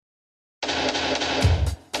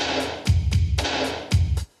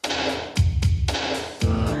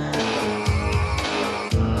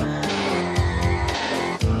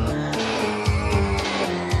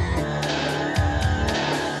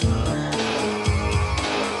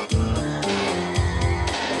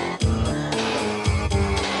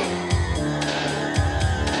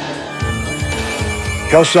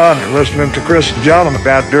Kelson, you're listening to Chris and John on the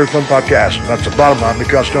Bad Dirtland podcast. That's the bottom line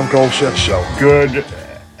because Stone Cold said so. Good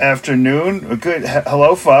afternoon. Good.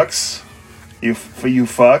 Hello, fucks. You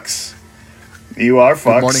fucks. You are fucks.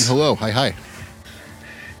 Good morning. Hello. Hi.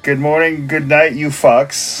 Good morning. Good night, you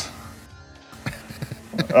fucks.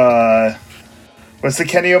 What's the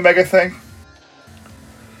Kenny Omega thing?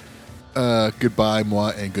 Goodbye, moi,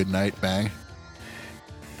 and good night, bang.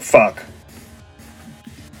 Fuck.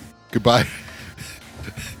 Goodbye.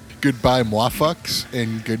 Goodbye, moi fucks,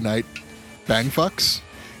 and good night, bang fucks.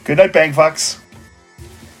 Good night, bang fucks.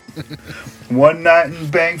 One night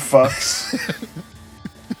and bang fucks.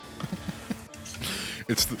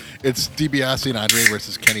 It's DiBiase and Andre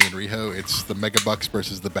versus Kenny and Riho. It's the Mega Bucks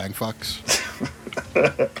versus the Bang Fucks.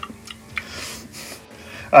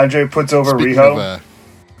 Andre puts over Speaking Riho. Of,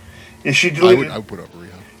 yeah, she deleted. I would put over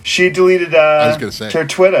Riho. She deleted. I was gonna say her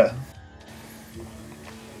Twitter.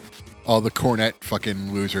 All the cornet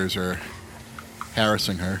fucking losers are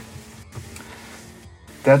harassing her.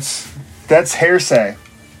 That's hearsay.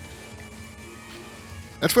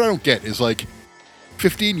 That's what I don't get. Is like,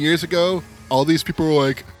 15 years ago, all these people were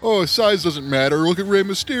like, "Oh, size doesn't matter. Look at Rey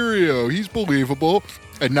Mysterio. He's believable."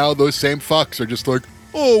 And now those same fucks are just like,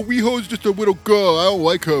 "Oh, Riho's just a little girl. I don't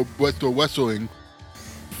like her wrestling."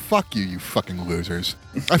 Fuck you, you fucking losers.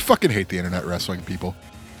 I fucking hate the internet wrestling people.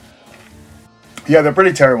 Yeah, they're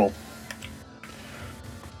pretty terrible.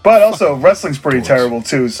 But also, wrestling's pretty terrible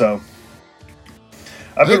too, so.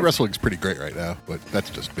 I think wrestling's pretty great right now, but that's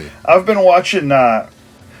just me. I've been watching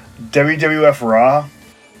WWF Raw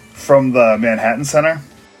from the Manhattan Center.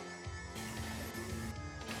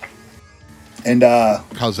 And,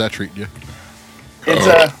 how's that treating you?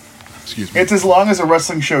 It's, excuse me. It's as long as a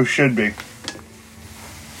wrestling show should be.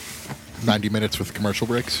 90 minutes with commercial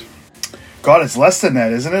breaks? God, it's less than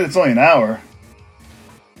that, isn't it? It's only an hour.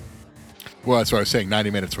 Well, that's what I was saying, 90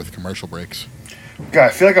 minutes with commercial breaks. God, I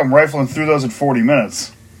feel like I'm rifling through those in 40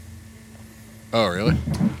 minutes. Oh, really?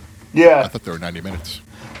 Yeah. I thought they were 90 minutes.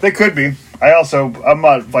 They could be. I'm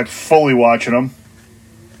not, like, fully watching them.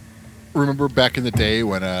 Remember back in the day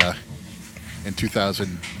when, in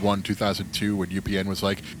 2001, 2002, when UPN was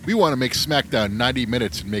like, we want to make SmackDown 90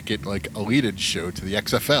 minutes and make it, like, a lead-in show to the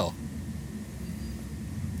XFL.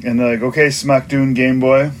 And they're like, okay, SmackDown Game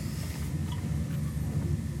Boy.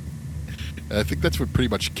 I think that's what pretty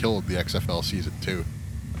much killed the XFL season 2.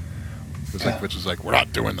 It was like, which is like, we're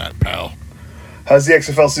not doing that, pal. How's the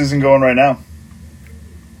XFL season going right now?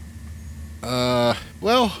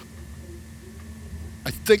 Well,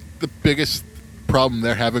 I think the biggest problem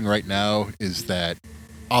they're having right now is that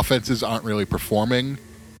offenses aren't really performing.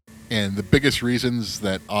 And the biggest reasons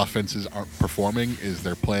that offenses aren't performing is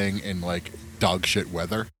they're playing in, like, dog shit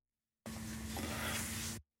weather.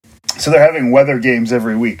 So they're having weather games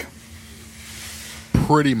every week.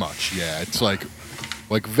 Pretty much, yeah. It's like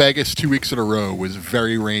Vegas 2 weeks in a row was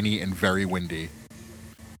very rainy and very windy.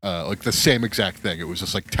 Like the same exact thing. It was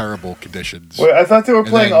just like terrible conditions. Wait, I thought they were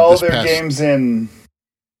playing all their games in.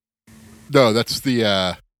 No, that's the.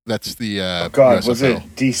 Oh God, USFL. was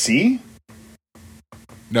it DC?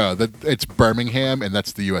 No, it's Birmingham, and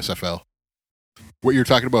that's the USFL. What you're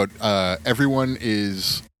talking about? Everyone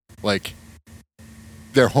is like.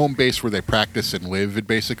 Their home base where they practice and live,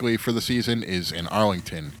 basically, for the season is in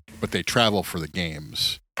Arlington, but they travel for the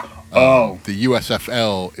games. The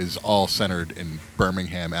USFL is all centered in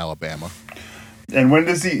Birmingham, Alabama. And when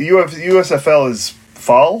does the USFL is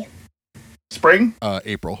fall? Spring?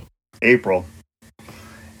 April. April.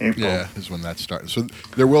 Yeah, is when that starts. So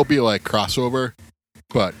there will be, like, crossover,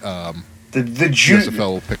 but the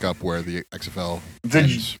USFL will pick up where the XFL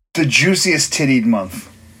ends. The juiciest tittied month.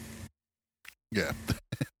 Yeah,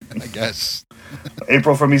 I guess.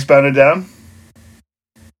 April from Eastbound and Down?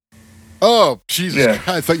 Oh, Jesus. Yeah.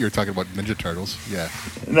 I thought you were talking about Ninja Turtles. Yeah.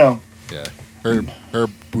 No. Yeah. Her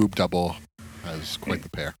boob double has quite the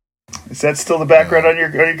pair. Is that still the background on your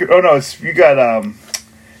oh no, you got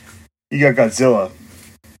Godzilla.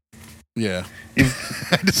 Yeah.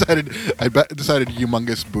 I decided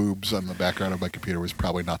humongous boobs on the background of my computer was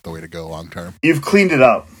probably not the way to go long term. You've cleaned it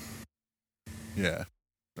up. Yeah.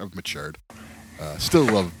 I've matured. Still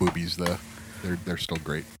love boobies though. They're still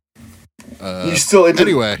great. You still into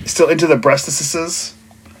the breastises?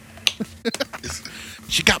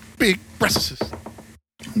 She got big breasts.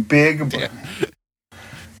 Big.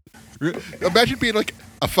 Imagine being like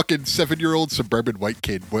a fucking 7-year-old suburban white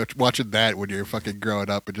kid watching that when you're fucking growing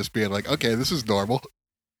up and just being like, okay, this is normal,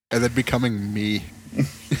 and then becoming me.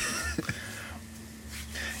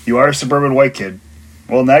 You are a suburban white kid.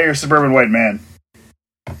 Well, now you're a suburban white man.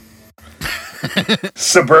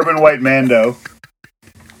 Suburban Whitemando.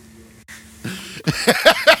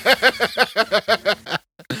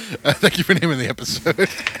 Thank you for naming the episode.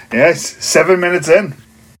 Yes, 7 minutes in.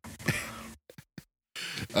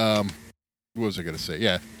 What was I going to say?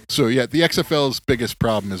 Yeah. So, yeah, the XFL's biggest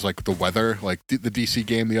problem is, like, the weather. Like, the DC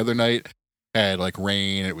game the other night had, like,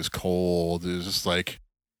 rain. It was cold. It was just, like,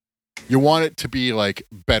 you want it to be, like,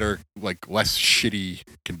 better, like, less shitty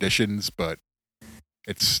conditions, but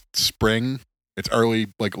it's spring. It's early,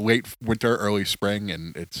 like, late winter, early spring,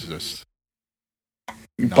 and it's just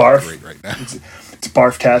not Barf. great right now. It's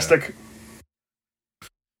barf-tastic. Yeah.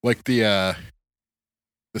 Like the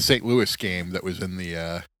St. Louis game that was in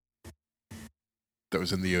the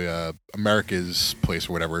America's Place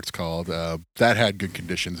or whatever it's called. That had good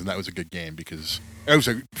conditions, and that was a good game because it was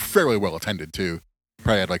fairly well attended too.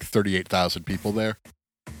 Probably had like 38,000 people there.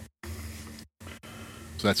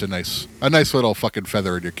 So that's a nice little fucking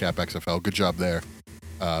feather in your cap, XFL. Good job there.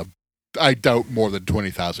 I doubt more than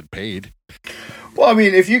 20,000 paid. Well, I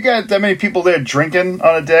mean, if you got that many people there drinking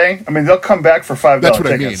on a day, I mean, they'll come back for $5 That's what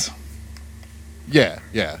tickets. I mean.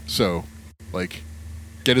 Yeah. So, like,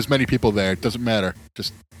 get as many people there. It doesn't matter.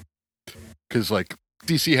 Just because, like,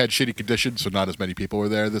 DC had shitty conditions, so not as many people were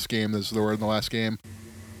there this game as there were in the last game.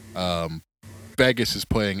 Vegas is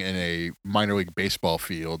playing in a minor league baseball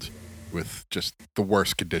field with just the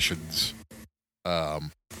worst conditions.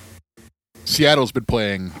 Seattle's been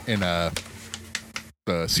playing in the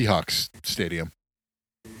Seahawks stadium.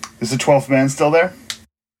 Is the 12th man still there?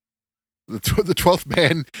 The 12th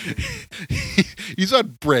man, he's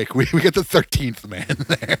on break. We get the 13th man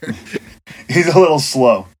there. He's a little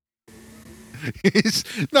slow. He's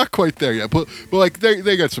not quite there yet, but like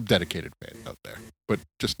they got some dedicated fans out there, but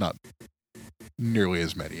just not nearly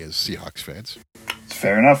as many as Seahawks fans.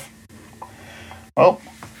 Fair enough. Well,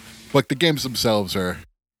 like the games themselves are,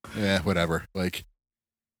 whatever. Like,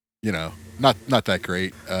 you know, not that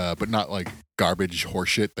great, but not like garbage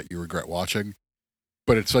horseshit that you regret watching.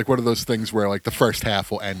 But it's like one of those things where like the first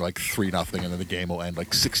half will end like 3-0, and then the game will end like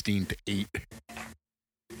 16-8.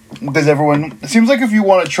 Because it seems like if you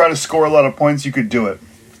want to try to score a lot of points, you could do it.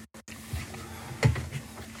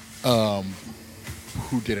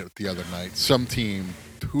 Who did it the other night? Some team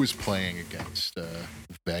who was playing against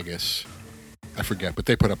Vegas. I forget, but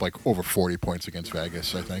they put up like over 40 points against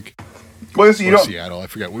Vegas, I think. Well, so or Seattle, I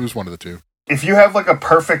forget. It was one of the two. If you have like a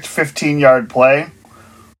perfect 15-yard play,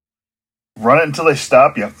 run it until they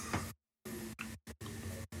stop you.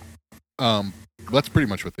 That's pretty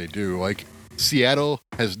much what they do. Like, Seattle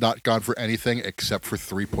has not gone for anything except for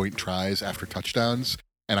 3-point tries after touchdowns,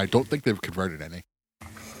 and I don't think they've converted any.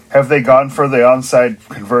 Have they gone for the onside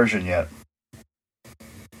conversion yet?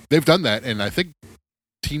 They've done that, and I think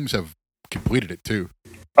teams have completed it too.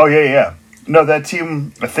 Oh, yeah. No, that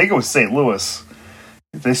team, I think it was St. Louis.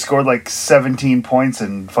 They scored like 17 points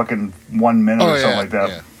in fucking 1 minute or something like that.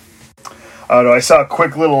 Yeah. Oh, no, I saw a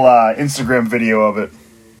quick little Instagram video of it.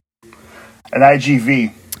 An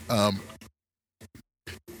IGV.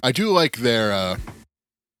 I do like their...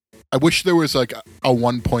 I wish there was like a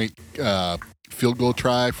 1-point field goal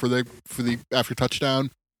try for the after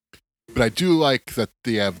touchdown, but I do like that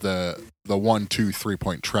they have the 1, 2,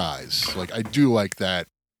 3-point tries. Like, I do like that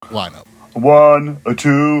lineup. 1, a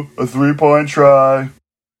 2, a 3-point try.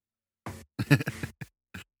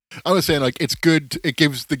 I was saying, like, it's good. It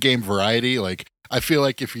gives the game variety. Like, I feel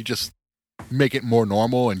like if you just make it more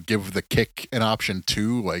normal and give the kick an option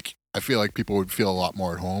too, like, I feel like people would feel a lot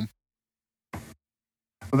more at home. Well,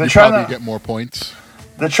 they're You'd trying probably to get more points.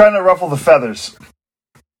 They're trying to ruffle the feathers.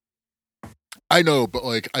 I know, but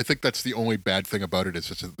like, I think that's the only bad thing about it is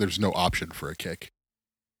that there's no option for a kick,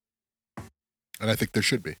 and I think there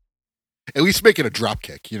should be. At least make it a drop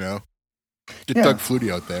kick, you know. Get Doug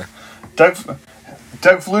Flutie out there. Doug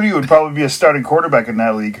Flutie would probably be a starting quarterback in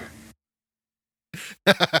that league.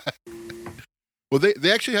 Well,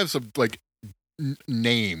 they actually have some like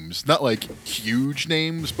names, not like huge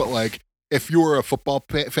names, but like if you're a football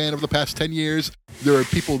fan of the past 10 years, there are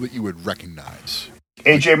people that you would recognize.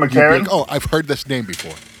 AJ McCarron? Like, oh, I've heard this name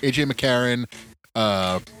before. AJ McCarron,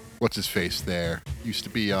 what's his face there? Used to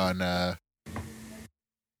be on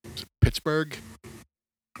Pittsburgh?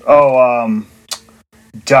 Oh,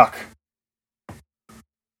 Duck.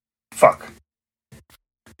 Fuck.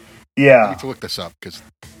 Yeah. I need to look this up, because...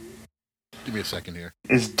 Give me a second here.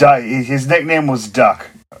 His nickname was Duck.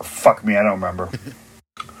 Fuck me, I don't remember.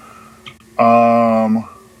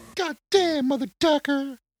 Goddamn, mother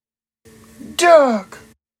ducker. Duck!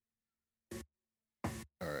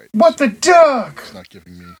 Alright. What the duck? It's not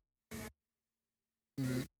giving me...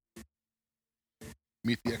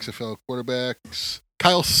 Meet the XFL quarterbacks.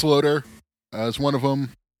 Kyle Sloter is one of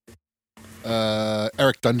them.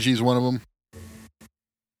 Eric Dungy is one of them.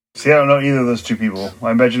 See, I don't know either of those two people.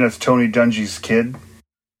 I imagine that's Tony Dungy's kid.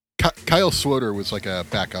 Kyle Sloter was like a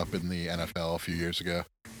backup in the NFL a few years ago.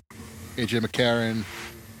 AJ McCarron,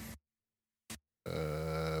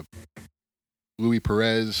 Louis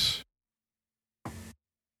Perez.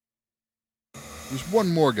 There's one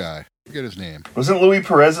more guy. Forget his name. Wasn't Louis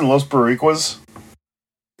Perez in Los Boricuas?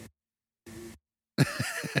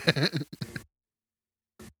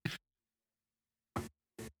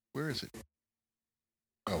 Where is it?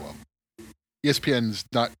 Oh well. ESPN's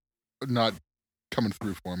not coming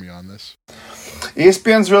through for me on this.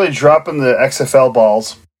 ESPN's really dropping the XFL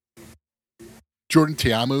balls. Jordan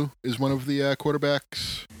Tiamu is one of the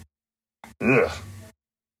quarterbacks. Ugh.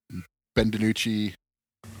 Ben DiNucci.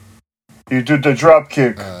 You did the drop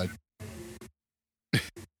kick.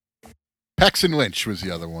 Paxton Lynch was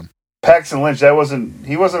the other one. Paxton Lynch,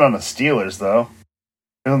 he wasn't on the Steelers though.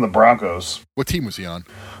 He was on the Broncos. What team was he on?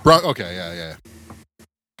 Okay, yeah.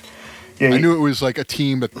 Yeah, I knew it was like a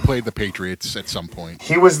team that played the Patriots at some point.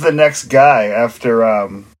 He was the next guy after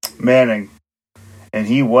Manning, and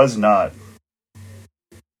he was not.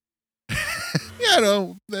 Yeah,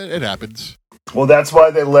 no, it happens. Well, that's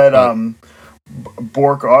why they let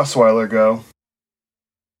Bork Osweiler go.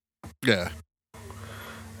 Yeah.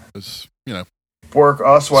 Because, Bork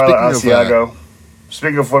Osweiler Asiago.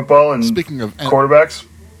 Speaking of football and quarterbacks.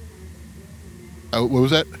 What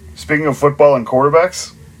was that? Speaking of football and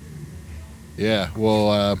quarterbacks. Yeah,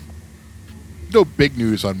 well, no big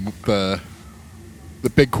news on the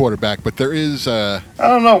big quarterback, but there is... I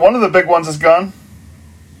don't know, one of the big ones is gone.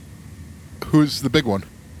 Who's the big one?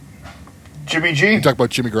 Jimmy G. You talk about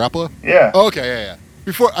Jimmy Garoppolo? Yeah. Oh, okay, yeah.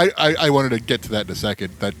 Before, I wanted to get to that in a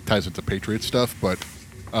second. That ties into Patriots stuff, but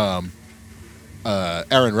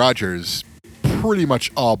Aaron Rodgers pretty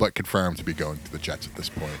much all but confirmed to be going to the Jets at this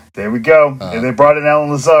point. There we go. And they brought in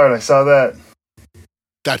Alan Lazard. I saw that.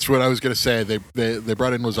 That's what I was going to say. They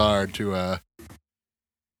brought in Lazard to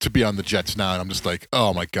be on the Jets now, and I'm just like,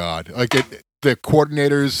 oh my god! Like the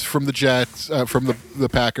coordinators from the Jets, from the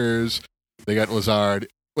Packers, they got Lazard.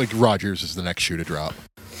 Like Rodgers is the next shoe to drop.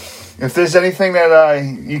 If there's anything that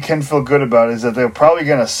you can feel good about, is that they're probably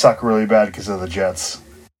going to suck really bad because of the Jets.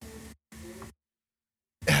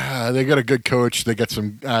 They got a good coach. They got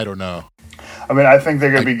some. I don't know. I mean, I think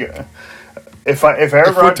they're going to be good. If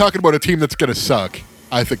we're talking about a team that's going to suck,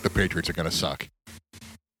 I think the Patriots are going to suck.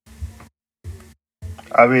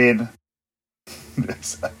 I mean,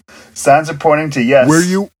 signs are pointing to yes.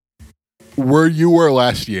 Where you were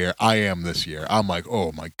last year, I am this year. I'm like,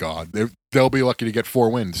 oh my god, they'll be lucky to get 4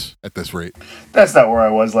 wins at this rate. That's not where I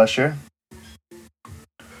was last year.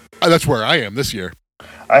 That's where I am this year.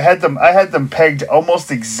 I had them pegged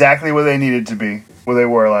almost exactly where they needed to be, where they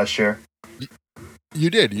were last year. You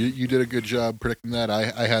did. You did a good job predicting that.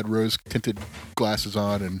 I had rose-tinted glasses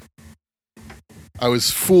on, and I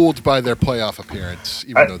was fooled by their playoff appearance,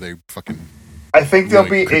 even though they fucking... I think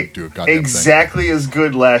really they'll be exactly as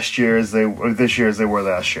good this year as they were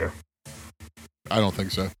last year. I don't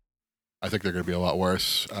think so. I think they're going to be a lot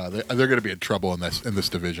worse. They're going to be in trouble in this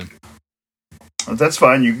division. That's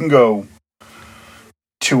fine. You can go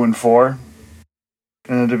 2-4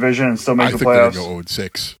 in the division and still make the playoffs. I think they're going to go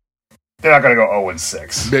 0-6. They're not going to go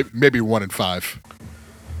 0-6. Maybe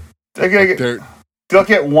 1-5. They'll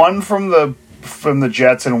get one from the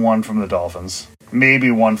Jets and one from the Dolphins.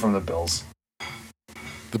 Maybe one from the Bills.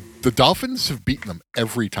 The Dolphins have beaten them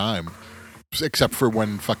every time, except for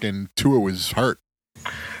when fucking Tua was hurt.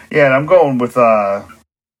 Yeah, and I'm going with the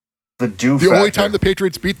do factor. The only time the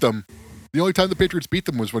Patriots beat them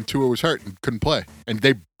was when Tua was hurt and couldn't play, and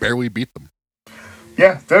they barely beat them.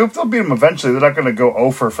 Yeah, they'll beat them eventually. They're not going to go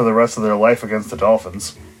 0 for the rest of their life against the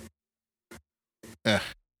Dolphins. Yeah.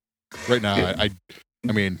 Right now, I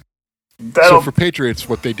mean, so for Patriots,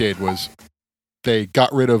 what they did was they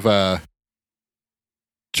got rid of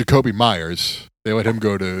Jacoby Myers. They let him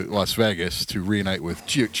go to Las Vegas to reunite with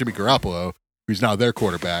Jimmy Garoppolo, who's now their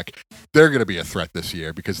quarterback. They're going to be a threat this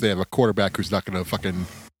year because they have a quarterback who's not going to fucking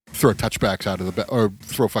throw touchbacks out of or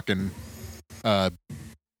throw fucking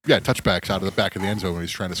touchbacks out of the back of the end zone when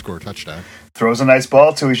he's trying to score a touchdown. Throws a nice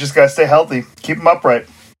ball too. He's just got to stay healthy. Keep him upright.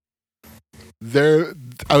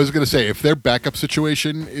 I was going to say, if their backup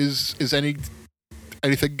situation is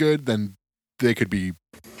anything good, then they could be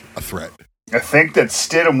a threat. I think that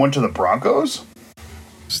Stidham went to the Broncos.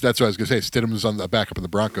 So that's what I was going to say. Stidham's on the backup of the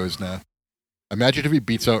Broncos now. Imagine if he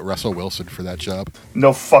beats out Russell Wilson for that job.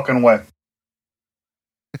 No fucking way.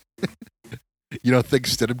 You don't think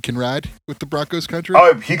Stidham can ride with the Broncos country?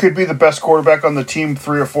 Oh, he could be the best quarterback on the team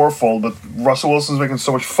 3 or 4-fold, but Russell Wilson's making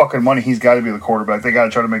so much fucking money, he's got to be the quarterback. They got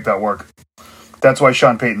to try to make that work. That's why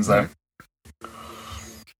Sean Payton's there.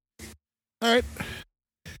 All right.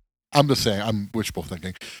 I'm just saying, I'm wishful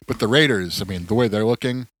thinking. But the Raiders, I mean, the way they're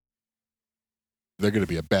looking, they're going to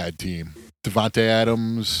be a bad team. Devontae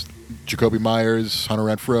Adams, Jacoby Myers, Hunter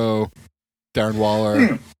Renfrow, Darren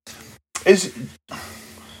Waller. Is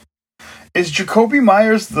Jacoby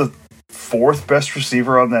Myers the fourth best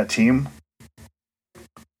receiver on that team?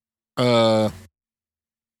 Third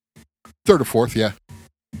or fourth, yeah.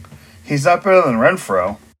 He's not better than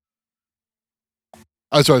Renfrow.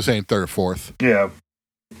 That's what I was saying, third or fourth. Yeah.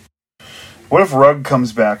 What if Rugg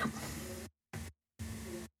comes back?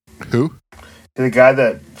 Who? The guy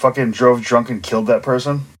that fucking drove drunk and killed that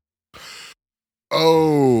person?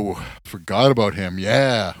 Oh, forgot about him.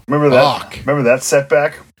 Yeah. Remember that? Remember that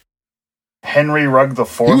setback? Henry Rugg the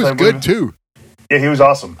fourth. He was good too. Yeah, he was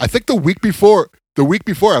awesome. I think the week before,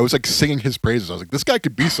 I was like singing his praises. I was like, this guy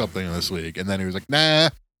could be something in this league. And then he was like, nah.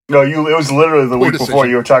 No, it was literally the week before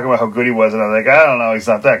you were talking about how good he was, and I was like, I don't know, he's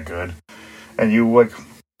not that good. And you were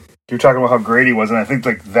talking about how great he was, and I think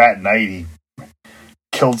like that night he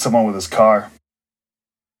killed someone with his car.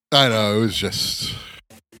 I know, it was just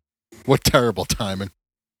what terrible timing.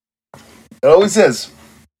 It always is.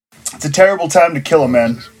 It's a terrible time to kill a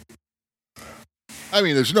man. I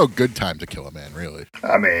mean, there's no good time to kill a man, really.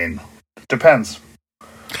 I mean, depends.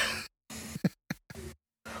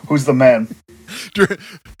 Who's the man?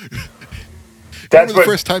 That's the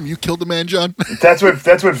first time you killed a man, John. That's what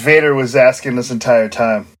Vader was asking this entire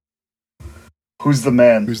time. Who's the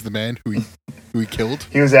man? Who's the man who he killed?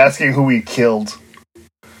 He was asking who he killed.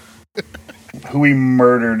 Who he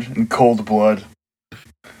murdered in cold blood.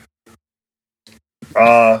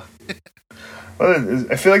 I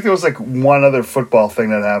feel like there was like one other football thing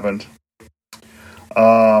that happened.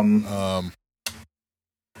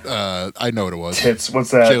 I know what it was. Tits.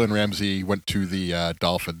 What's that? Jalen Ramsey went to the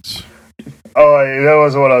Dolphins. Oh, that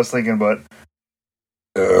wasn't what I was thinking, but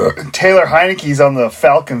Taylor Heineke's on the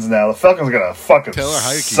Falcons now. The Falcons are gonna fucking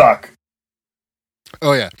suck.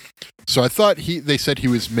 Oh yeah. So I thought they said he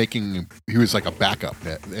was like a backup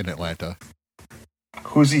in Atlanta.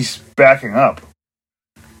 Who's he backing up?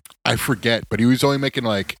 I forget, but he was only making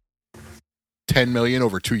like $10 million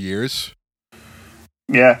over 2 years.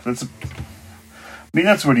 Yeah, that's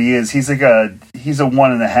what he is. He's a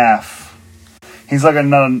 1.5. He's like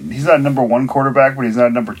he's not a number one quarterback, but he's not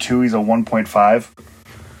a number two. He's a 1.5.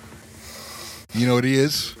 You know what he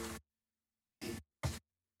is?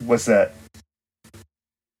 What's that?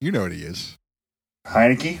 You know what he is.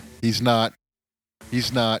 Heineke? He's not.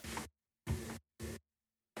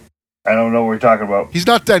 I don't know what we're talking about. He's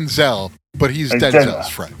not Denzel, but he's Denzel's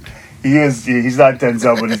friend. He is. He's not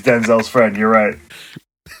Denzel, but he's Denzel's friend. You're right.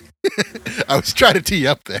 I was trying to tee you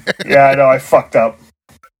up there. Yeah, I know. I fucked up.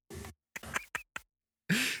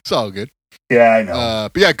 It's all good. Yeah, I know.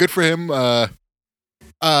 But yeah, good for him. The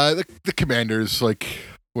Commanders, like,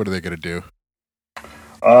 what are they gonna do?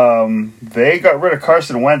 They got rid of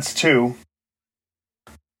Carson Wentz too.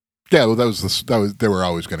 Yeah, well, they were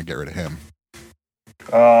always going to get rid of him.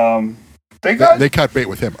 They cut bait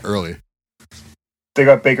with him early. They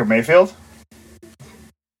got Baker Mayfield.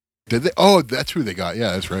 Did they? Oh, that's who they got.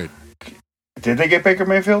 Yeah, that's right. Did they get Baker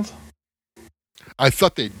Mayfield? I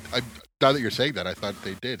thought they. Now that you're saying that, I thought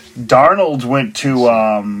they did. Darnold went to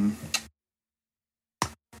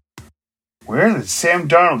where did Sam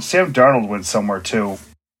Darnold? Sam Darnold went somewhere too.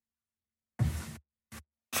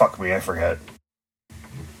 Fuck me, I forget.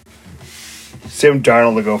 Sam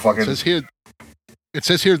Darnold to go fucking. It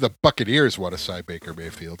says here the Buccaneers want to sign Baker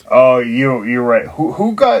Mayfield. Oh, you're right.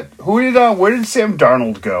 Where did Sam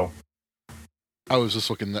Darnold go? I was just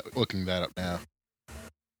looking that up now.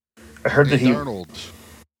 I heard that Darnold.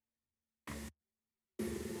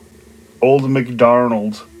 Old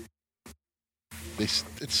McDarnold. It's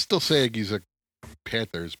still saying he's a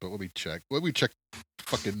Panthers, but let me check.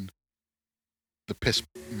 Fucking the piss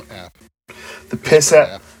app. The piss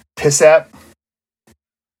app. Piss app.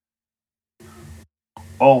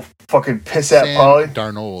 Oh, fucking piss app, Polly.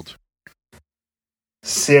 Darnold.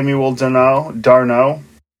 Samuel Darno.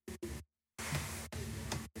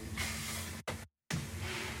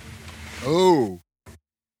 Oh.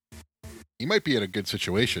 He might be in a good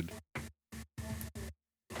situation.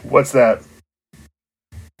 What's that?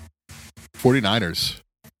 49ers.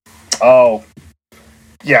 Oh.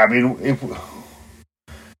 Yeah, I mean,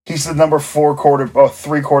 he's the number 3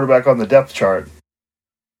 quarterback on the depth chart.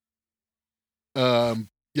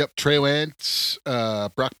 Yep, Trey Lance,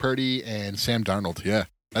 Brock Purdy, and Sam Darnold. Yeah,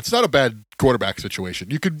 that's not a bad quarterback situation.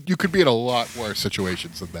 You could be in a lot worse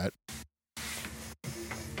situations than that.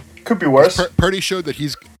 Could be worse. Purdy showed that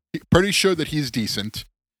he's decent.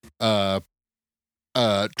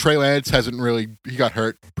 Trey Lance hasn't really. He got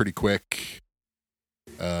hurt pretty quick.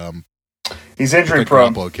 He's injury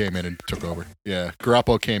prone. Garoppolo came in and took over. Yeah,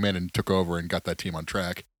 Garoppolo came in and took over and got that team on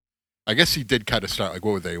track. I guess he did kind of start like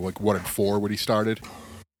what were they like 1-4 when he started,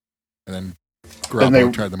 and then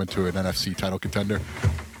Garoppolo turned them into an NFC title contender.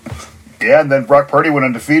 Yeah, and then Brock Purdy went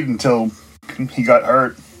undefeated until he got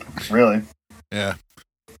hurt. Really? Yeah.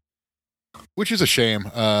 Which is a shame,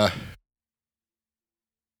 because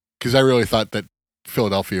I really thought that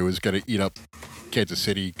Philadelphia was going to eat up Kansas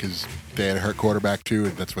City because they had a hurt quarterback too,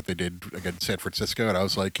 and that's what they did against San Francisco. And I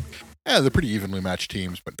was like, yeah, they're pretty evenly matched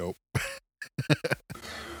teams, but nope.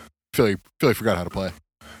 Philly forgot how to play.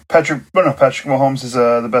 Patrick Mahomes is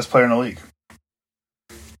the best player in the league.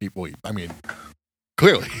 I mean,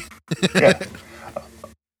 clearly. Yeah.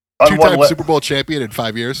 Two-time Super Bowl champion in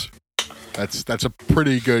 5 years. That's a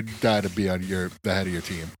pretty good guy to be on the head of your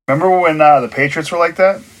team. Remember when the Patriots were like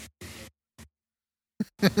that?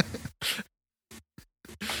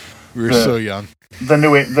 We were so young. The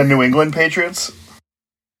New England Patriots.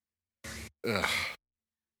 Ugh.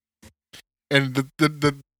 And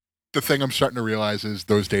the thing I'm starting to realize is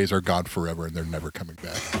those days are gone forever and they're never coming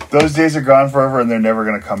back. Those days are gone forever and they're never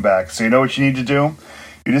going to come back. So you know what you need to do?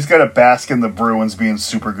 You just got to bask in the Bruins being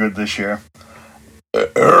super good this year.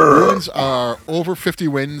 Bruins are over 50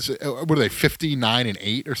 wins. What are they,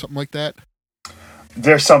 59-8 or something like that?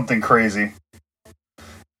 There's something crazy.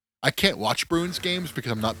 I can't watch Bruins games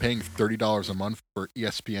because I'm not paying $30 a month for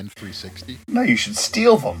ESPN 360. No, you should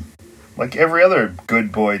steal them. Like every other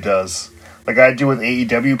good boy does. Like I do with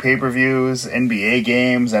AEW pay-per-views, NBA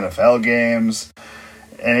games, NFL games,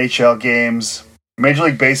 NHL games. Major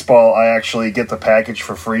League Baseball, I actually get the package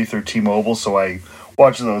for free through T-Mobile, so I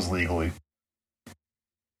watch those legally.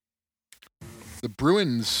 The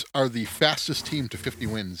Bruins are the fastest team to 50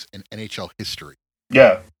 wins in NHL history.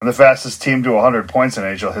 Yeah, and the fastest team to 100 points in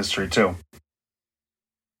NHL history, too.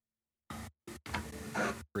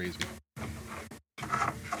 Crazy.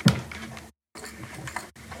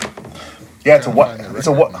 Yeah, it's a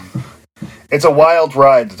wild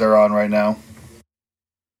ride that they're on right now.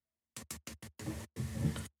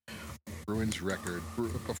 Bruins record.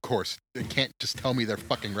 Of course, they can't just tell me their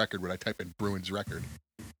fucking record when I type in Bruins record.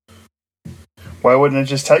 Why wouldn't it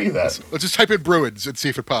just tell you that? Let's just type in Bruins and see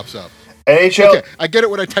if it pops up. NHL. Okay, I get it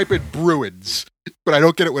when I type in Bruins, but I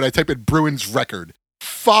don't get it when I type in Bruins record.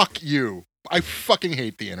 Fuck you. I fucking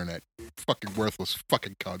hate the internet. Fucking worthless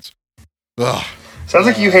fucking cunts. Ugh. Sounds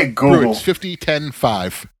like you hate Google. Bruins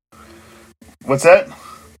 50-10-5. What's that?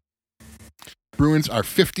 Bruins are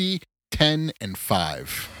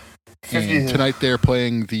 50-10-5. And tonight they're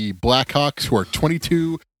playing the Blackhawks, who are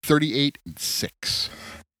 22-38-6.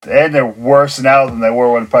 And they're worse now than they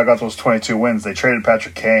were when Puck got those 22 wins. They traded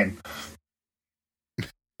Patrick Kane.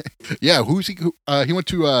 Yeah, who's he? He went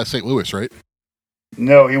to St. Louis, right?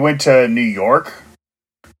 No, he went to New York.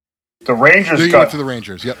 The Rangers went to the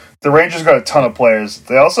Rangers. Yep. The Rangers got a ton of players.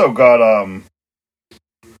 They also got oh,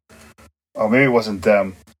 maybe it wasn't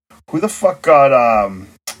them. Who the fuck got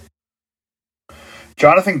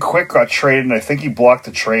Jonathan Quick got traded, and I think he blocked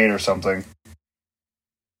the trade or something.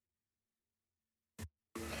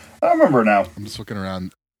 I don't remember now. I'm just looking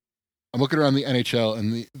around. I'm looking around the NHL,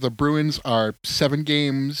 and the Bruins are 7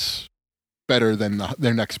 games better than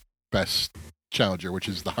their next best challenger, which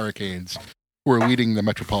is the Hurricanes, who are leading the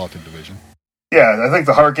Metropolitan Division. Yeah, I think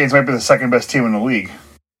the Hurricanes might be the second best team in the league.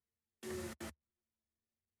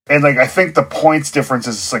 And I think the points difference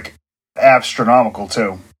is astronomical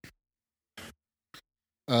too.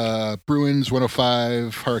 Bruins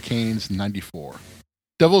 105, Hurricanes 94.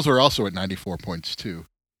 Devils are also at 94 points too.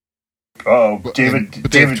 Oh, but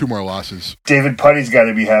they have 2 more losses. David Putty's got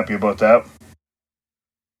to be happy about that.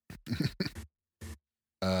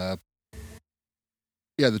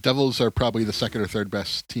 Yeah, the Devils are probably the second or third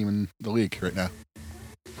best team in the league right now.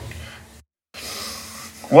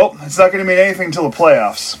 Well, it's not going to mean anything until the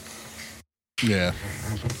playoffs. Yeah.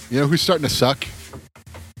 You know who's starting to suck?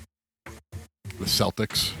 The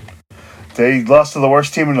Celtics. They lost to the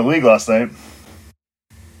worst team in the league last night.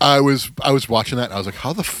 I was watching that and I was like,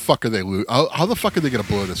 how the fuck are they how the fuck are they going to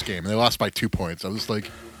blow this game? And they lost by 2 points. I was like,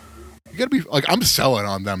 you got to be like, I'm selling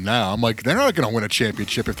on them now. I'm like, they're not going to win a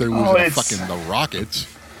championship if they're losing to fucking the Rockets.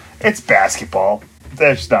 It's basketball.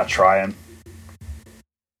 They're just not trying.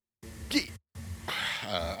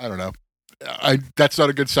 I don't know. That's not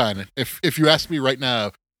a good sign. If you ask me right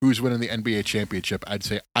now who's winning the NBA championship, I'd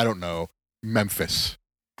say, I don't know, Memphis.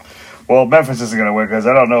 Well, Memphis isn't going to win because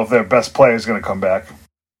I don't know if their best player is going to come back.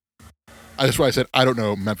 That's why I said I don't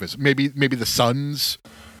know Memphis. Maybe the Suns.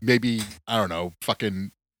 Maybe I don't know.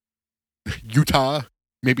 Fucking Utah.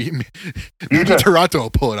 Maybe Utah. Toronto will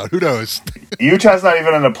pull it out. Who knows? Utah's not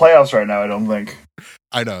even in the playoffs right now, I don't think.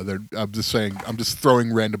 I know. I'm just saying. I'm just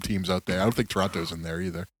throwing random teams out there. I don't think Toronto's in there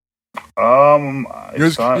either. You know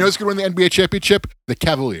who's going to win the NBA championship? The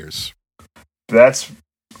Cavaliers. That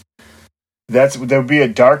would be a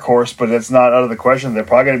dark horse, but it's not out of the question. They're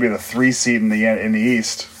probably going to be the 3 seed in the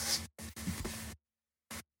East.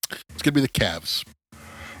 It's going to be the Cavs.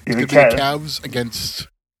 The Cavs against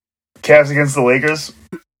the Lakers.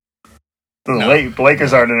 The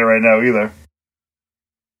Lakers aren't in it right now either.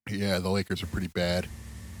 Yeah, the Lakers are pretty bad.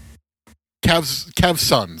 Cavs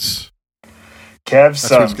Suns. That's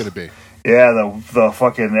what it's going to be. Yeah, the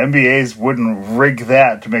fucking NBA's wouldn't rig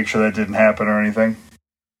that to make sure that didn't happen or anything.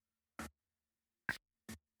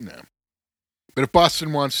 No. But if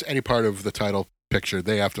Boston wants any part of the title picture,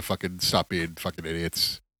 they have to fucking stop being fucking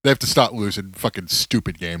idiots. They have to stop losing fucking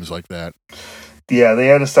stupid games like that. Yeah, they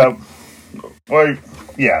had to stop. Well,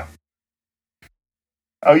 yeah.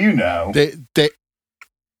 Oh, you know.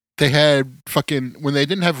 They had fucking, when they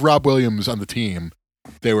didn't have Rob Williams on the team,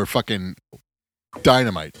 they were fucking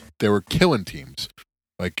dynamite. They were killing teams.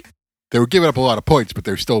 Like, they were giving up a lot of points, but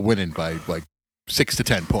they're still winning by like 6 to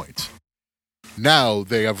 10 points. Now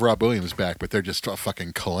they have Rob Williams back, but they're just a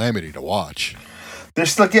fucking calamity to watch. They're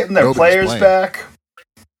still getting their players back.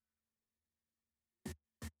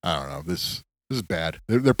 I don't know. This is bad.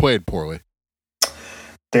 They're playing poorly.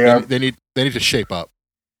 They need to shape up.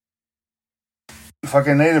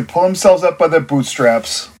 Fucking they need to pull themselves up by their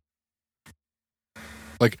bootstraps.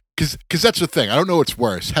 Like, because that's the thing. I don't know what's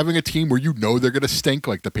worse. Having a team where you know they're going to stink,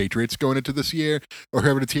 like the Patriots going into this year, or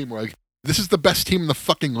having a team where, like, this is the best team in the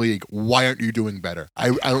fucking league. Why aren't you doing better?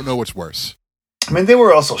 I don't know what's worse. I mean, they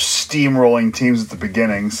were also steamrolling teams at the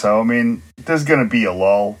beginning, so, I mean, there's going to be a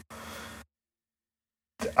lull.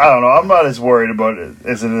 I don't know. I'm not as worried about it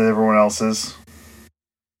as everyone else is.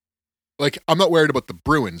 Like, I'm not worried about the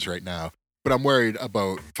Bruins right now, but I'm worried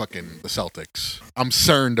about fucking the Celtics. I'm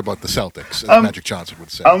concerned about the Celtics, as Magic Johnson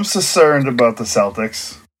would say. I'm concerned about the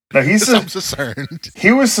Celtics. Now, I'm concerned.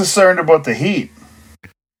 He was concerned about the Heat.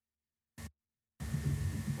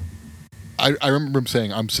 I remember him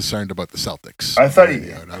saying, I'm concerned about the Celtics. I thought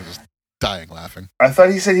and I was just dying laughing. I thought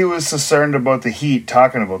he said he was concerned about the Heat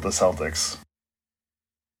talking about the Celtics.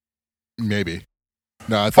 Maybe.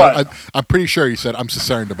 No, I'm pretty sure he said, I'm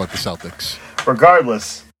concerned about the Celtics.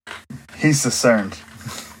 Regardless, he's concerned.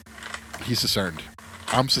 He's concerned.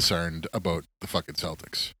 I'm concerned about the fucking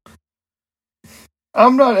Celtics.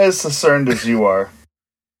 I'm not as concerned as you are.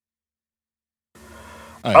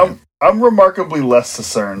 I'm remarkably less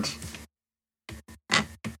concerned.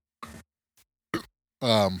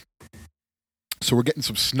 So we're getting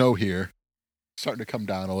some snow here. Starting to come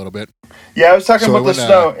down a little bit. Yeah, I was talking about the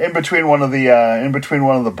snow in between one of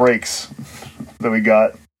the breaks that we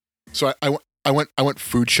got. So I went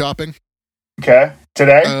food shopping. Okay,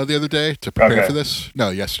 today? The other day to prepare for this. No,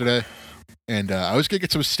 yesterday. And I was gonna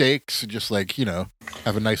get some steaks and just like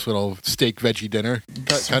have a nice little steak veggie dinner.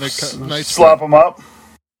 Kind of nice. Slop them up.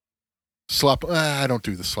 I don't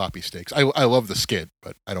do the sloppy steaks. I love the skid,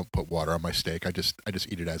 but I don't put water on my steak. I just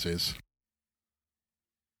eat it as is.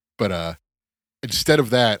 But instead of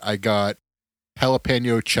that, I got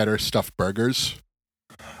jalapeno cheddar stuffed burgers.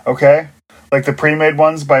 Okay, like the pre-made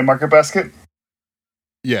ones by Market Basket.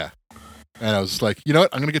 Yeah, and I was like, you know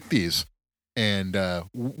what? I'm gonna get these. And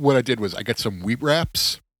what I did was I got some wheat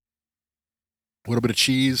wraps, a little bit of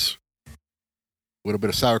cheese, a little bit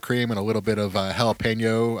of sour cream, and a little bit of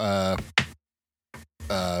jalapeno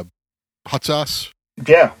hot sauce.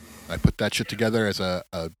 Yeah. I put that shit together as a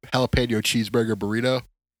jalapeno cheeseburger burrito.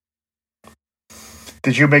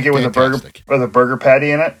 Did you make it with a burger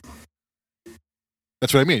patty in it?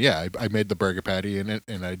 That's what I mean. Yeah, I made the burger patty in it,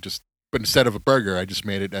 and but instead of a burger, I just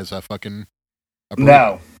made it as a fucking.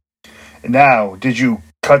 Now, did you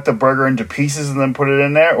cut the burger into pieces and then put it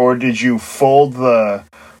in there, or did you fold the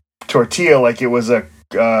tortilla like it was a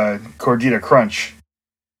Gordita Crunch?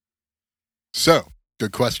 So,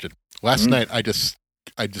 good question. Last night, I just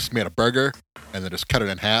made a burger and then just cut it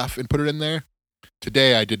in half and put it in there.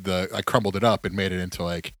 Today, I crumbled it up and made it into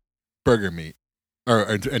like burger meat or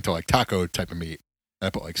into like taco type of meat. And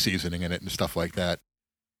I put like seasoning in it and stuff like that.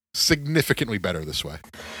 Significantly better this way.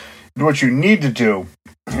 What you need to do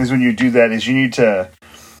is when you do that is you need to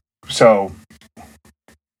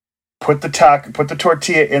put the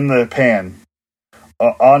tortilla in the pan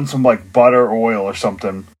on some like butter or oil or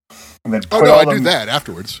something, and then I do that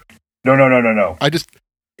afterwards. No. I just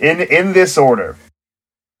in this order.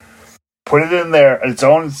 Put it in there in its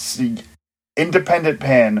own independent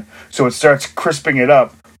pan so it starts crisping it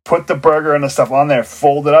up. put the burger and the stuff on there,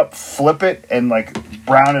 fold it up, flip it, and like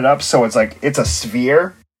brown it up so it's like it's a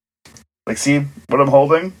sphere. Like, see what I'm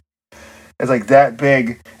holding? It's like that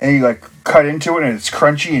big, and you like cut into it, and it's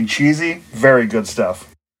crunchy and cheesy. Very good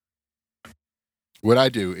stuff. What I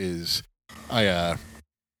do is I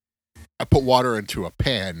put water into a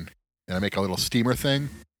pan, and I make a little steamer thing.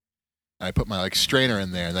 And I put my like strainer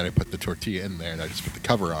in there, and then I put the tortilla in there, and I just put the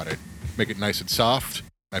cover on it, make it nice and soft.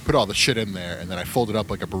 I put all the shit in there, and then I fold it up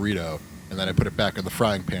like a burrito, and then I put it back in the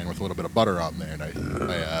frying pan with a little bit of butter on there, and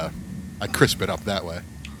I crisp it up that way.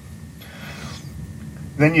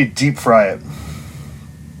 Then you deep fry it.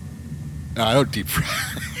 No, I don't deep fry.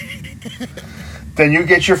 Then you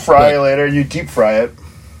get your fryer-later and you deep fry it.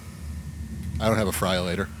 I don't have a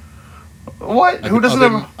fryer-later. What? Who doesn't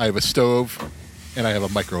have? I have a stove, and I have a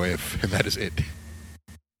microwave, and that is it.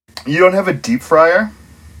 You don't have a deep fryer?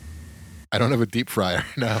 I don't have a deep fryer.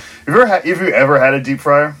 No. Have you ever had a deep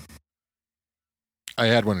fryer? I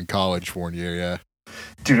had one in college for 1 year. Yeah.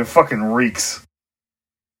 Dude, it fucking reeks.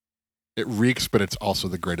 It reeks, but it's also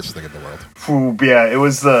the greatest thing in the world. Ooh, yeah, it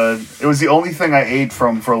was the only thing I ate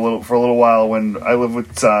from for a little while when I lived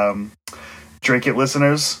with Drink It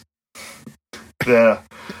listeners. They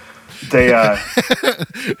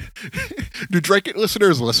do Drink It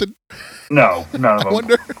listeners listen? No, none of them. I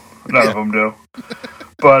wonder. None of them do.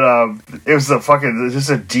 But it was just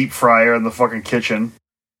a deep fryer in the fucking kitchen.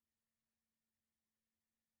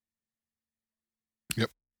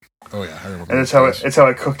 Yep. Oh yeah, I remember. And it's how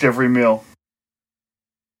I cooked every meal.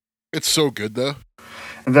 It's so good though.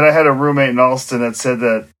 And then I had a roommate in Alston that said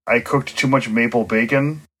that I cooked too much maple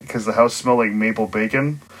bacon because the house smelled like maple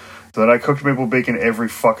bacon. So that I cooked maple bacon every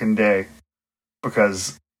fucking day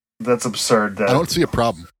because that's absurd. I don't see a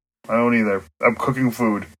problem. I don't either. I'm cooking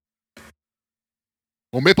food.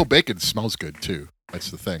 Well, maple bacon smells good too.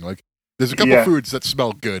 That's the thing. Like, there's a couple foods that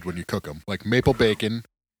smell good when you cook them, like maple bacon,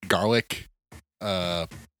 garlic, like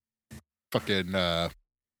a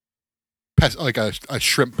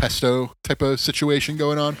shrimp pesto type of situation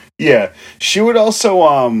going on. Yeah, she would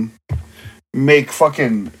also make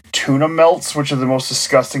fucking tuna melts, which are the most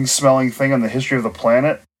disgusting smelling thing in the history of the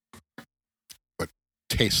planet. But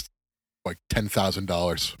taste like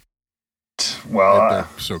 $10,000. Well, they're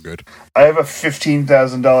so good. I have a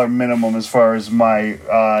 $15,000 minimum as far as my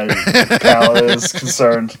palate is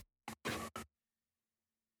concerned.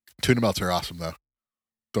 Tuna melts are awesome, though.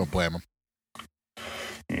 Don't blame them.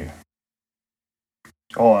 Yeah.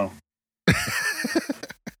 Hold on.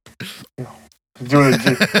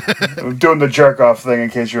 I'm doing the jerk off thing in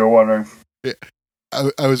case you were wondering. Yeah.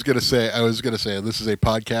 I was gonna say this is a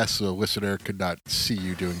podcast, so a listener could not see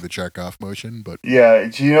you doing the jerk off motion, but yeah,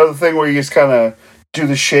 do you know the thing where you just kind of do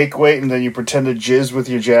the shake weight and then you pretend to jizz with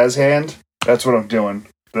your jazz hand? That's what I'm doing.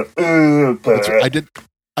 I did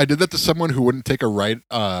that to someone who wouldn't take a right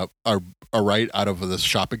out of this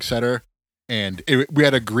shopping center, and we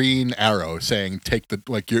had a green arrow saying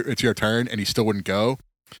it's your turn, and he still wouldn't go.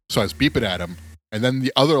 So I was beeping at him, and then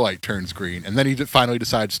the other light turns green, and then he finally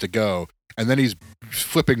decides to go. And then he's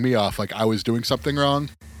flipping me off like I was doing something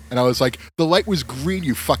wrong. And I was like, the light was green,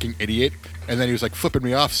 you fucking idiot. And then he was like flipping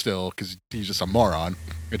me off still because he's just a moron.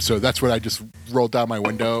 And so that's when I just rolled down my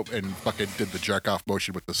window and fucking did the jerk off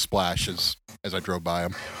motion with the splash as I drove by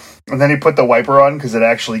him. And then he put the wiper on because it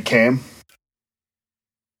actually came.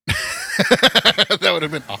 That would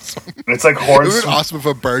have been awesome. It's like It would have been awesome if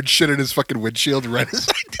a bird shit in his fucking windshield right as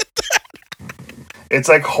I did that. It's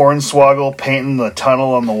like Hornswoggle painting the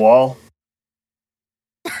tunnel on the wall.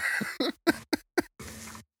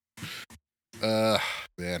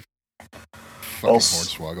 Man. Fucking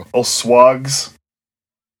Hornswoggle. Oh, Swogs.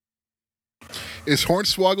 Is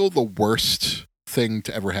Hornswoggle the worst thing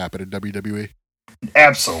to ever happen in WWE?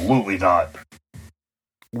 Absolutely not.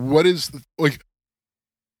 What is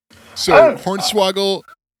So Hornswoggle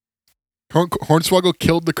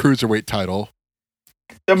killed the cruiserweight title.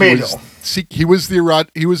 I mean, he was the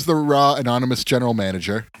Raw anonymous general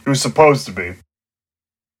manager. He was supposed to be.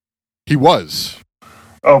 He was.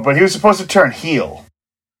 Oh, but he was supposed to turn heel.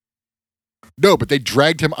 No, but they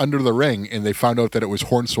dragged him under the ring, and they found out that it was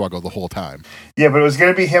Hornswoggle the whole time. Yeah, but it was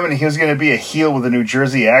going to be him, and he was going to be a heel with a New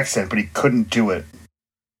Jersey accent, but he couldn't do it.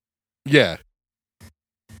 Yeah.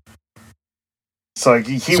 So like,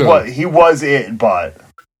 he was it, but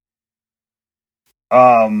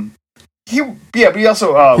but he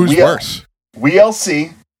also who's worse?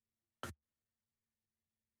 WLC.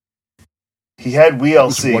 He had WLC.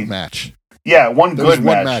 It was one match. Yeah, one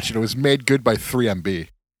match, and it was made good by 3MB.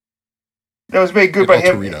 That was made good by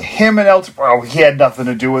him. Him and El. Oh, he had nothing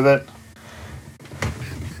to do with it.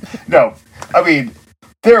 No, I mean,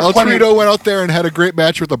 El Torito went out there and had a great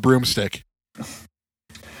match with a broomstick.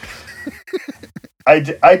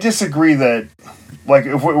 I disagree that, like,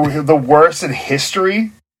 if we're the worst in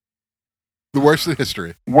history. The worst in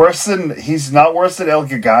history. He's not worse than El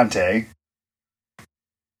Gigante.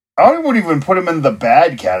 I wouldn't even put him in the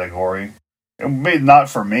bad category. Not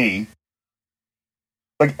for me.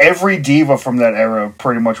 Like, every diva from that era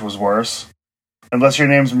pretty much was worse. Unless your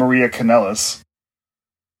name's Maria Kanellis.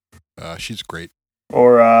 She's great.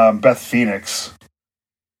 Or Beth Phoenix.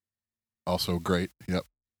 Also great, yep.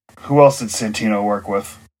 Who else did Santino work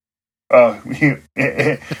with? Oh,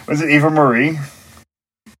 was it Eva Marie?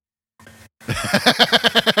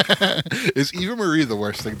 Is Eva Marie the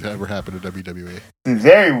worst thing to ever happen to WWE?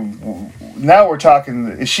 Now we're talking.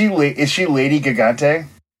 Is she Lady Gigante?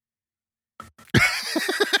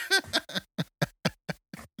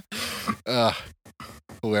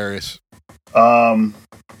 Hilarious. One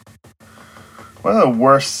of the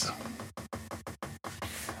worst.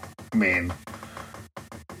 I mean,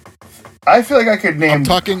 I feel like I could name. I'm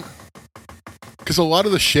talking. Because a lot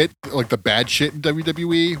of the shit, like the bad shit in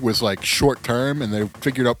WWE, was like short term, and they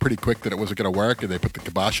figured out pretty quick that it wasn't going to work, and they put the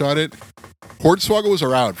kibosh on it. Hornswoggle was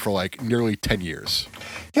around for like nearly 10 years.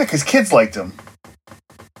 Yeah, because kids liked him.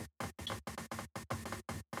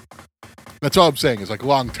 That's all I'm saying is like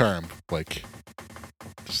long term, like.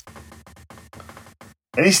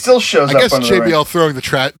 And he still shows up. I guess under the JBL ring.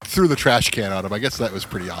 threw the trash can on him. I guess that was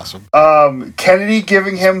pretty awesome. Kennedy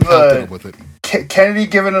giving him Kennedy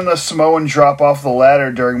giving him a Samoan drop off the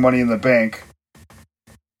ladder during Money in the Bank.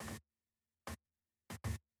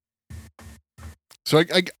 So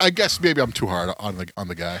I guess maybe I'm too hard on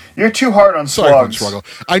the guy. You're too hard on Slugs. Sorry,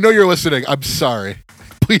 I know you're listening. I'm sorry.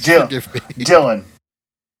 Please forgive me, Dylan.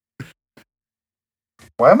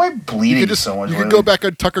 Why am I bleeding so much? You can go back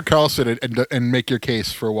on Tucker Carlson and make your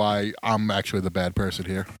case for why I'm actually the bad person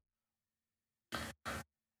here.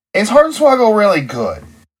 Is Hornswoggle really good?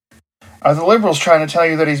 Are the liberals trying to tell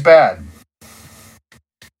you that he's bad?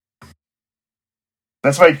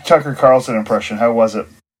 That's my Tucker Carlson impression. How was it?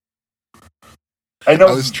 I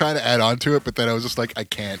was trying to add on to it, but then I was just like, I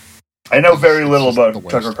can't. I know very little about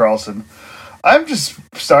Tucker Carlson. I'm just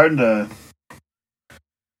starting to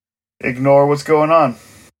ignore what's going on.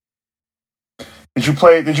 Did you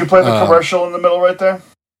play the commercial in the middle right there?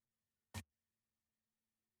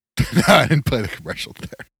 No, I didn't play the commercial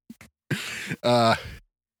there.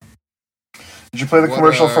 Did you play the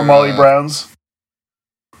commercial for Molly Brown's?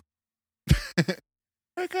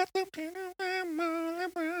 I got them Molly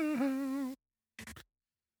Brown.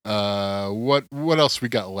 What else we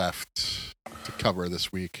got left to cover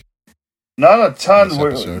this week? Not a ton.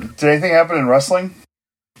 Did anything happen in wrestling?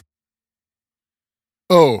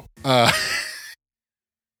 Oh,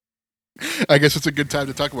 I guess it's a good time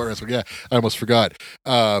to talk about wrestling. Yeah, I almost forgot.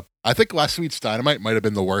 I think last week's Dynamite might have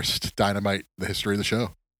been the worst Dynamite in the history of the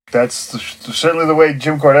show. That's certainly the way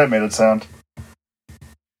Jim Cornette made it sound.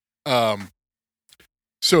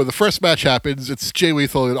 So the first match happens. It's Jay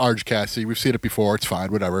Lethal and Orange Cassidy. We've seen it before. It's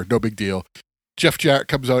fine. Whatever. No big deal. Jeff Jarrett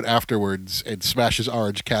comes out afterwards and smashes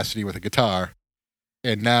Orange Cassidy with a guitar.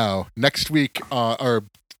 And now, next week, or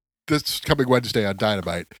this coming Wednesday on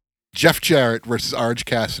Dynamite, Jeff Jarrett versus Orange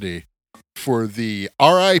Cassidy for the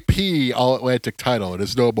RIP All-Atlantic title. It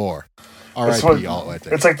is no more. RIP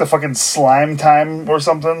All-Atlantic. It's like the fucking Slime Time or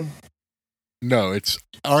something? No, it's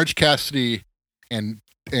Orange Cassidy and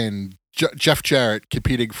Jeff Jarrett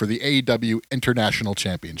competing for the AEW International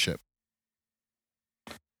Championship.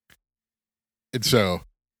 And so,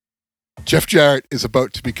 Jeff Jarrett is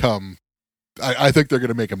about to become... I think they're going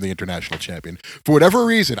to make him the international champion. For whatever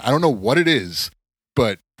reason, I don't know what it is,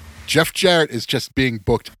 but Jeff Jarrett is just being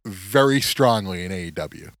booked very strongly in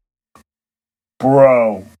AEW.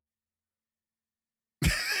 Bro.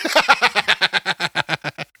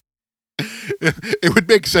 It would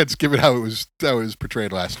make sense given how it was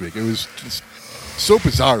portrayed last week. It was just so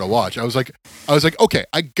bizarre to watch. I was like, okay,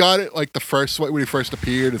 I got it. Like the first when he first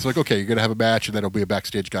appeared, it's like, okay, you're gonna have a match, and then he'll be a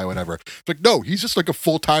backstage guy, whatever. It's like, no, he's just like a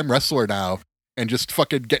full-time wrestler now, and just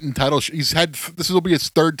fucking getting this will be his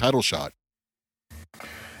third title shot.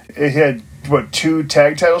 He had what, 2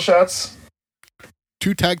 tag title shots?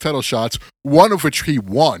 2 tag title shots, one of which he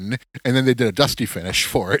won, and then they did a dusty finish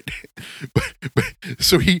for it. but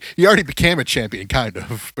so he already became a champion, kind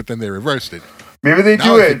of, but then they reversed it. Maybe they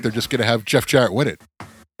now I think they're just going to have Jeff Jarrett win it.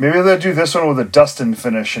 Maybe they'll do this one with a Dustin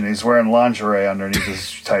finish, and he's wearing lingerie underneath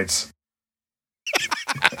his tights.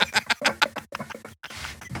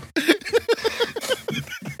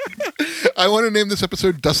 I want to name this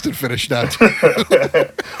episode Dustin Finish now, too.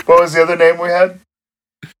 What was the other name we had?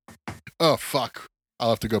 Oh, fuck. I'll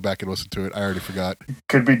have to go back and listen to it. I already forgot.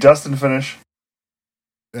 Could be Dustin finish.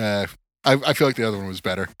 I feel like the other one was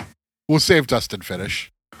better. We'll save Dustin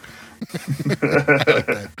finish. I like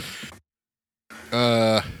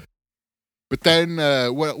that. But then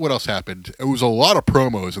what else happened? It was a lot of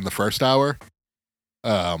promos in the first hour.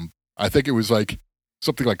 I think it was like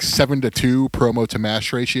something like 7-2 promo to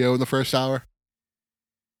mash ratio in the first hour,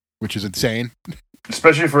 which is insane.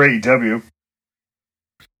 Especially for AEW.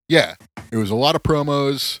 Yeah, it was a lot of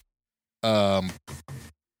promos. Then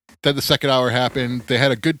the second hour happened. They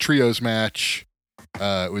had a good trios match.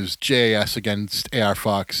 It was JAS against AR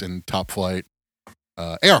Fox and Top Flight.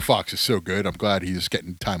 AR Fox is so good. I'm glad he's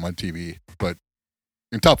getting time on TV.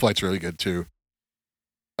 And Top Flight's really good too.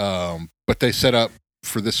 But they set up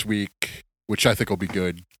for this week, which I think will be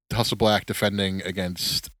good. Hustle Black defending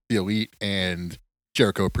against the Elite and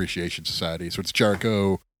Jericho Appreciation Society. So it's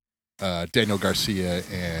Jericho, Daniel Garcia,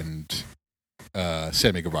 and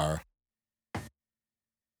Sammy Guevara.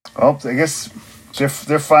 Well, I guess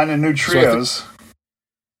they're finding new trios.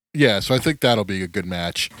 So I think that'll be a good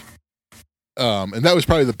match. And that was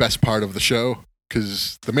probably the best part of the show,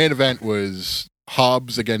 because the main event was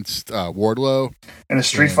Hobbs against Wardlow. In a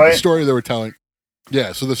street fight? The story they were telling.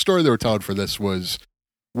 Yeah, so the story they were telling for this was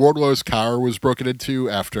Wardlow's car was broken into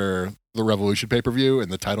after the Revolution pay-per-view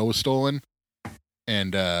and the title was stolen.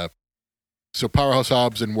 And so Powerhouse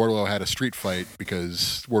Hobbs and Wardlow had a street fight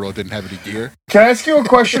because Wardlow didn't have any gear. Can I ask you a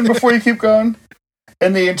question before you keep going?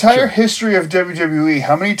 In the entire history of WWE,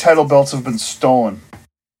 how many title belts have been stolen?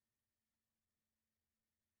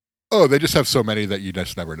 Oh, they just have so many that you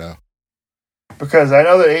just never know. Because I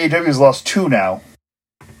know that AEW has lost 2 now.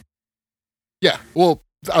 Yeah, well,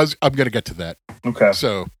 I'm going to get to that. Okay.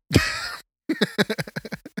 So,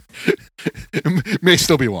 it may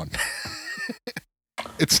still be 1.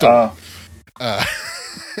 It's still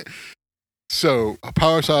So,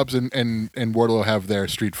 Powerhouse Hobbs and Wardlow have their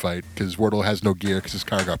street fight because Wardlow has no gear because his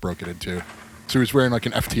car got broken into. So, he's wearing like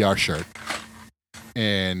an FTR shirt.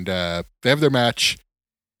 And they have their match.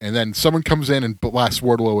 And then someone comes in and blasts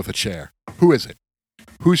Wardlow with a chair. Who is it?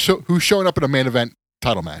 Who's showing up in a main event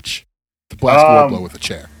title match to blast Wardlow with a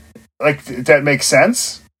chair? Like, that makes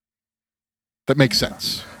sense? That makes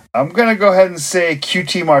sense. I'm going to go ahead and say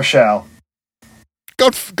QT Marshall.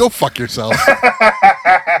 Go fuck yourself.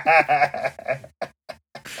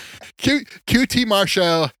 QT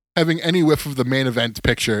Marshall having any whiff of the main event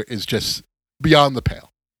picture is just beyond the pale,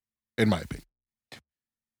 in my opinion.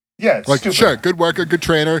 Yeah, it's like stupid. Sure, good worker, good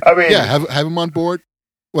trainer. I mean, yeah, have him on board.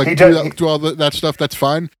 Like do all that stuff. That's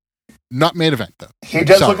fine. Not main event though. He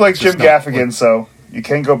does look like Jim Gaffigan, so you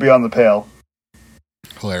can't go beyond the pale.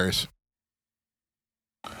 Hilarious.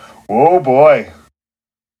 Oh boy,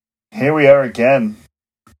 here we are again.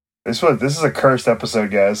 This is a cursed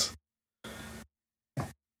episode, guys.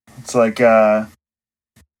 It's like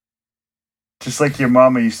just like your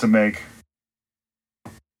mama used to make.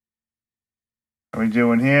 What are we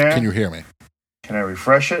doing here? Can you hear me? Can I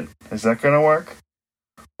refresh it? Is that going to work?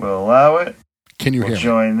 We'll allow it. Can you hear me?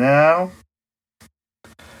 Join now.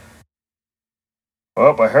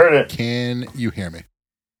 Oh, I heard it. Can you hear me?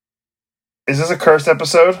 Is this a cursed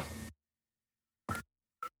episode?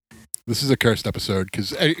 This is a cursed episode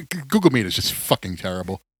because Google Meet is just fucking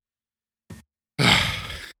terrible.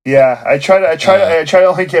 Yeah, I try to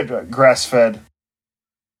only get grass fed.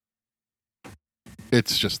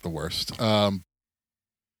 It's just the worst.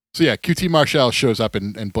 So yeah, QT Marshall shows up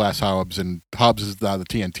and blasts Hobbs, and Hobbs is now the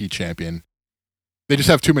TNT champion. They just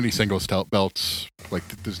have too many singles belts. Like,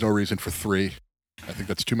 there's no reason for 3. I think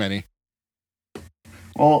that's too many.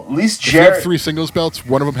 Well, at least If you have 3 singles belts,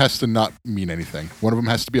 one of them has to not mean anything. One of them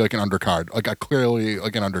has to be like an undercard, like clearly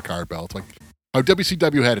like an undercard belt. Like how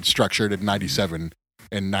WCW had it structured in '97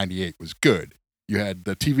 and '98 was good. You had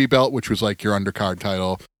the TV belt, which was like your undercard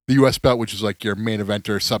title. The US belt, which is like your main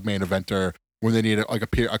eventer, sub-main eventer. When they need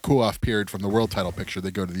a cool-off period from the world title picture,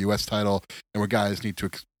 they go to the U.S. title. And when guys need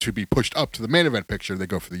to be pushed up to the main event picture, they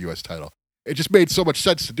go for the U.S. title. It just made so much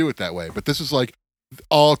sense to do it that way. But this is like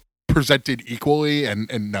all presented equally,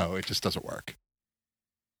 and no, it just doesn't work.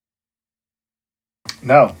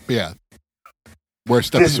 No. But yeah.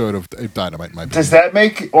 Worst episode of Dynamite, in my opinion. Does that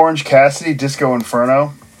make Orange Cassidy Disco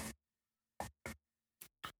Inferno?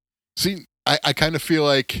 See, I kind of feel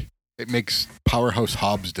like it makes Powerhouse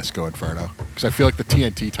Hobbs Disco Inferno, because I feel like the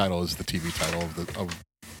TNT title is the TV title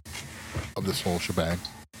of this whole shebang.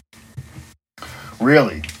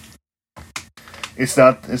 Really? It's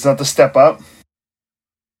not the step up?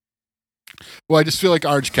 Well, I just feel like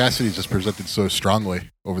Orange Cassidy's just presented so strongly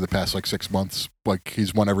over the past 6 months. Like,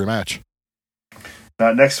 he's won every match.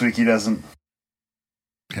 Not next week, he doesn't.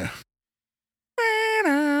 Yeah.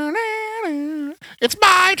 It's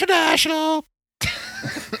my international.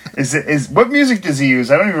 Is what music does he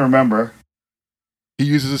use? I don't even remember. He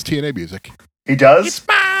uses his TNA music. He does? It's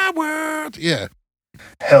my world. Yeah.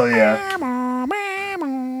 Hell yeah.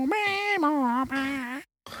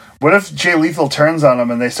 What if Jay Lethal turns on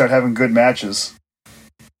him and they start having good matches?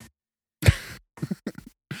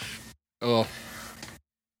 Oh.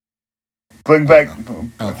 Going back, I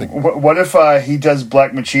don't think. what if he does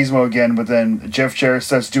Black Machismo again, but then Jeff Jarrett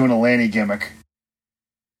starts doing a Lanny gimmick?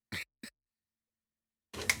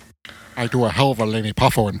 I do a hell of a Lenny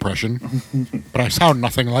Poffo impression, but I sound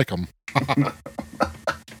nothing like him.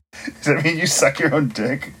 Does that mean you suck your own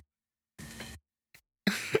dick?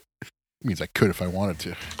 Means I could if I wanted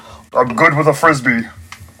to. I'm good with a frisbee.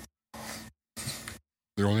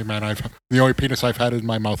 The only penis I've had in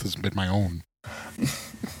my mouth has been my own.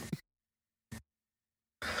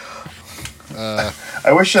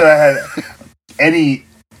 I wish that I had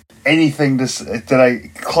anything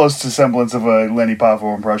close to semblance of a Lenny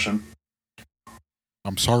Poffo impression.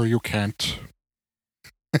 I'm sorry you can't.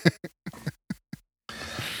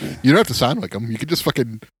 You don't have to sound like him. You can just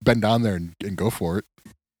fucking bend down there and go for it.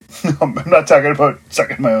 I'm not talking about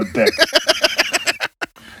sucking my own dick.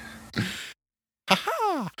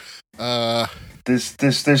 Haha.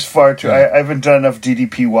 There's far too. I haven't done enough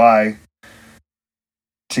DDPY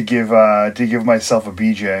to give myself a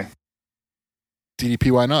BJ.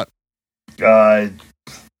 DDP, why not?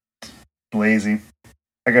 Lazy.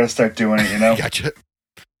 I gotta start doing it, you know. Gotcha.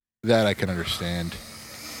 That I can understand.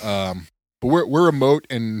 But we're remote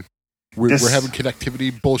and we're having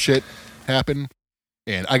connectivity bullshit happen,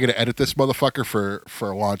 and I gotta edit this motherfucker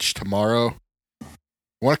for launch tomorrow.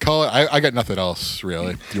 Want to call it? I got nothing else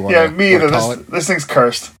really. Do you want? Yeah, me either. This thing's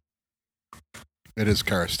cursed. It is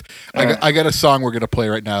cursed. I got a song we're gonna play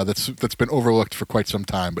right now that's been overlooked for quite some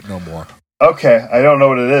time, but no more. Okay, I don't know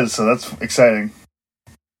what it is, so that's exciting.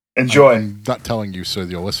 Enjoy. I'm not telling you, so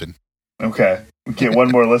you'll listen. Okay, we get one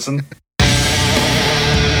more listen.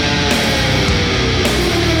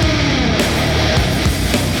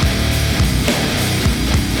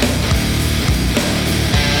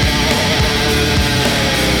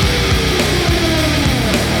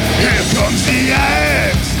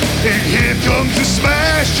 And here comes the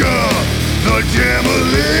smasher, the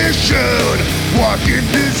demolition, walking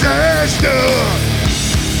disaster.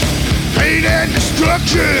 Pain and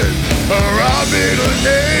destruction are our middle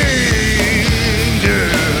name.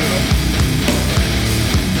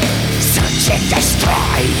 Search and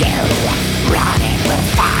destroy you, running will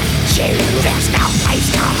find you. There's no place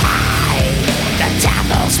to hide, the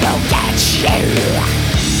devils will get you.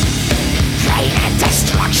 Pain and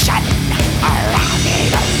destruction are our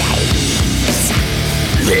middle names.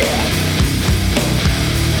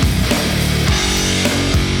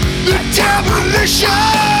 The demolition!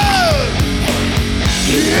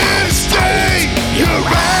 Here to stay, your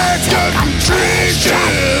act of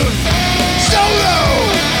contrition. Solo!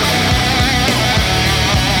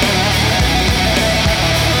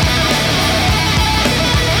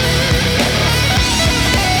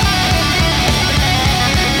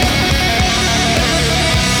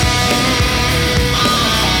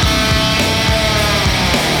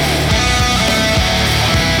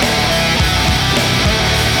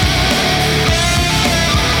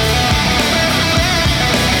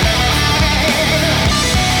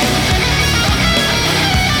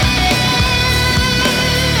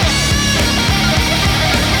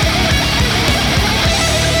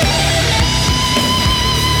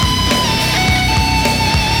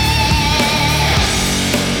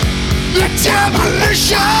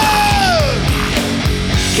 Demolition!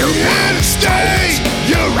 You're in a state,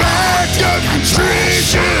 you're act of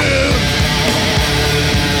contrition.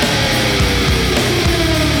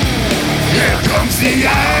 Here comes the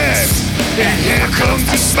axe, and here comes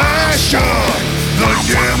the smasher, the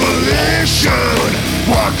demolition,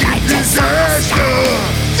 walking disaster,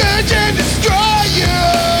 search and destroy you.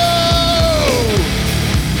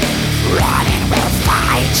 Run and we'll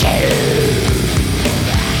find you.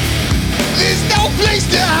 There's no place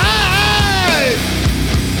to hide.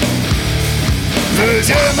 The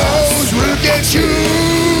demos will get you.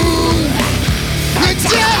 The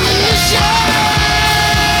demos